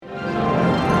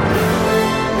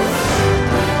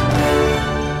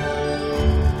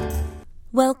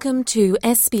Welcome to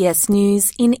SBS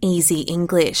News in Easy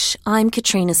English. I'm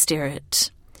Katrina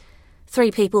Stirrett. 3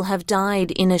 people have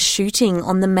died in a shooting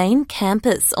on the main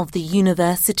campus of the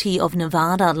University of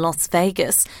Nevada, Las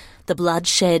Vegas, the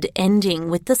bloodshed ending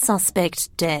with the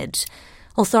suspect dead.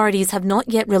 Authorities have not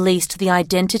yet released the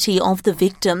identity of the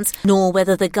victims, nor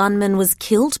whether the gunman was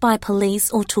killed by police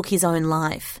or took his own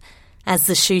life. As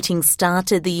the shooting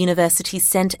started, the university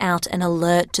sent out an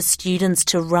alert to students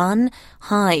to run,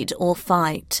 hide or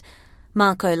fight.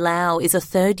 Marco Lau is a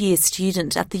third-year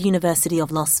student at the University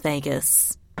of Las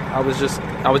Vegas. I was just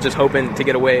hoping to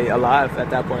get away alive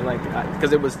at that point,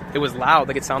 because it was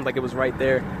loud, it sounded like it was right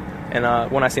there.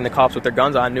 And when I seen the cops with their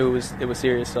guns, I knew it was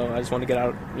serious. So I just wanted to get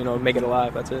out, make it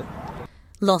alive. That's it.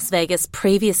 Las Vegas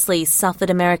previously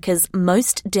suffered America's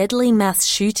most deadly mass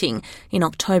shooting in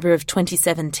October of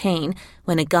 2017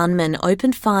 when a gunman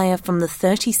opened fire from the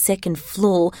 32nd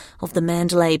floor of the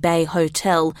Mandalay Bay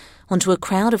Hotel onto a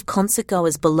crowd of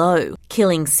concertgoers below,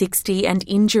 killing 60 and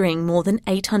injuring more than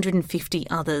 850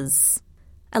 others.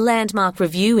 A landmark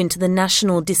review into the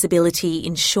National Disability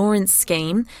Insurance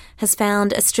Scheme has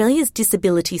found Australia's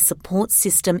disability support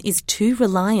system is too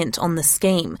reliant on the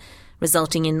scheme,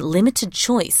 resulting in limited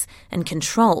choice and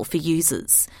control for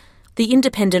users. The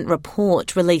independent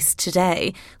report released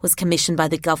today was commissioned by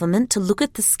the government to look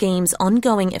at the scheme's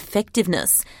ongoing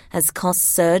effectiveness as costs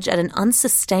surge at an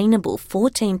unsustainable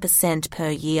 14%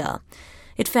 per year.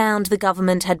 It found the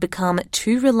government had become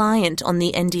too reliant on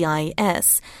the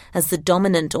NDIS as the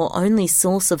dominant or only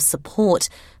source of support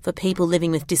for people living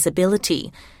with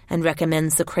disability, and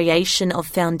recommends the creation of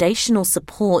foundational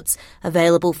supports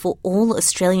available for all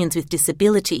Australians with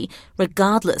disability,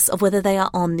 regardless of whether they are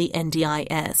on the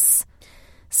NDIS.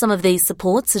 Some of these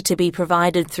supports are to be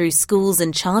provided through schools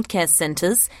and childcare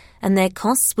centres, and their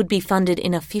costs would be funded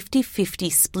in a 50-50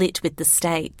 split with the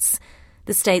states.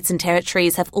 The states and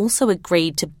territories have also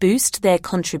agreed to boost their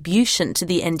contribution to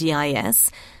the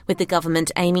NDIS, with the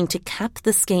government aiming to cap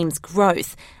the scheme's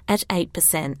growth at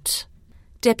 8%.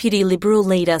 Deputy Liberal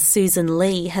leader Susan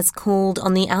Lee has called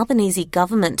on the Albanese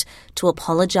government to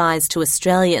apologise to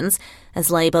Australians as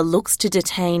Labor looks to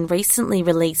detain recently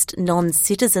released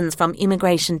non-citizens from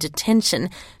immigration detention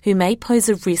who may pose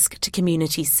a risk to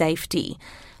community safety.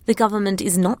 The government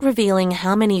is not revealing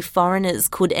how many foreigners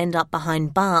could end up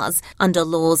behind bars under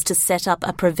laws to set up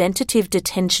a preventative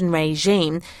detention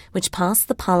regime, which passed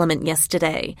the Parliament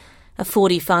yesterday. A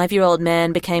 45-year-old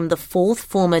man became the 4th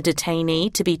former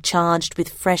detainee to be charged with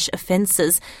fresh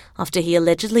offences after he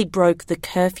allegedly broke the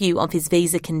curfew of his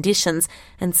visa conditions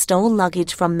and stole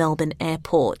luggage from Melbourne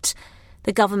Airport.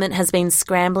 The government has been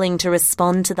scrambling to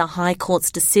respond to the High Court's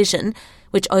decision,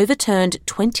 which overturned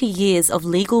 20 years of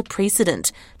legal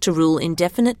precedent to rule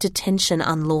indefinite detention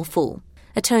unlawful.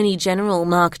 Attorney General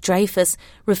Mark Dreyfus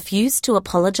refused to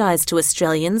apologise to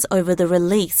Australians over the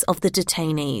release of the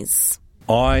detainees.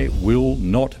 I will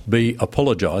not be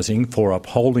apologising for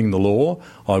upholding the law.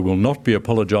 I will not be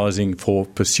apologising for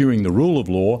pursuing the rule of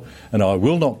law, and I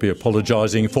will not be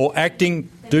apologising for acting.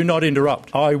 Do not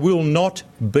interrupt. I will not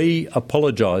be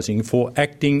apologising for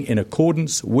acting in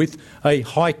accordance with a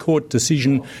High Court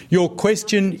decision. Your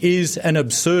question is an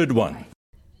absurd one.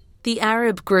 The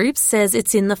Arab group says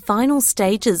it's in the final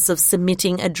stages of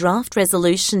submitting a draft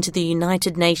resolution to the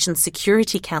United Nations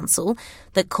Security Council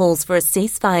that calls for a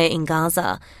ceasefire in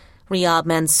Gaza. Riyad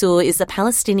Mansour is the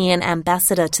Palestinian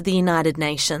ambassador to the United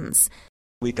Nations.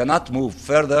 We cannot move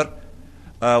further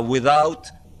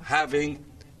without having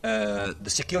the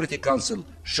Security Council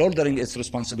shouldering its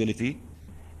responsibility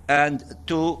and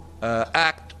to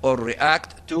act or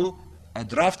react to a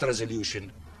draft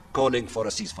resolution calling for a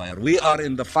ceasefire. We are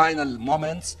in the final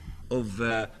moments of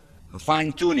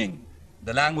fine-tuning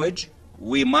the language.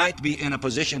 We might be in a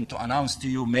position to announce to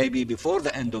you maybe before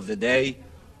the end of the day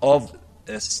of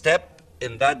a step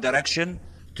in that direction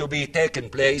to be taken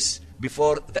place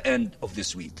before the end of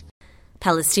this week.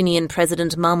 Palestinian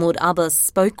President Mahmoud Abbas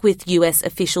spoke with US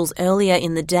officials earlier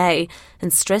in the day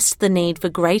and stressed the need for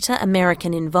greater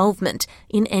American involvement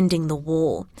in ending the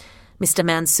war. Mr.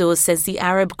 Mansour says the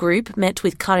Arab group met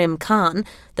with Karim Khan,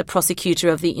 the prosecutor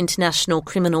of the International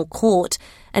Criminal Court,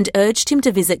 and urged him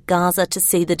to visit Gaza to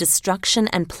see the destruction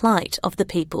and plight of the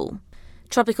people.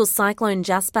 Tropical cyclone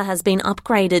Jasper has been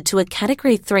upgraded to a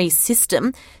Category 3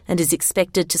 system and is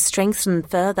expected to strengthen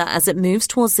further as it moves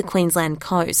towards the Queensland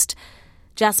coast.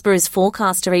 Jasper is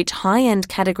forecast to reach high-end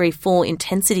Category 4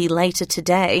 intensity later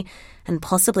today and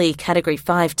possibly Category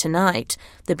 5 tonight,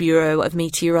 the Bureau of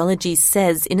Meteorology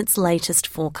says in its latest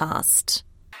forecast.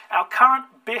 Our current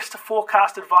best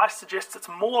forecast advice suggests it's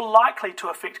more likely to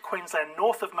affect Queensland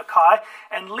north of Mackay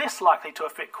and less likely to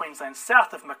affect Queensland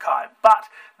south of Mackay. But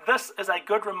this is a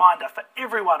good reminder for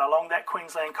everyone along that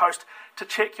Queensland coast to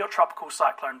check your tropical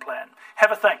cyclone plan.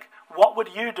 Have a think. What would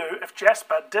you do if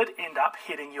Jasper did end up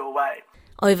heading your way?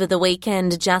 Over the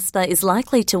weekend, Jasper is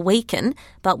likely to weaken,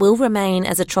 but will remain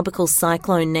as a tropical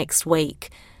cyclone next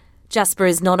week. Jasper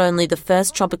is not only the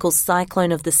first tropical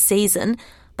cyclone of the season,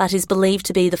 but is believed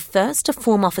to be the first to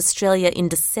form off Australia in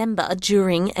December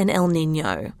during an El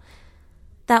Niño.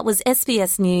 That was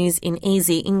SBS News in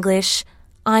Easy English.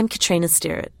 I'm Katrina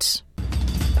Stirrett.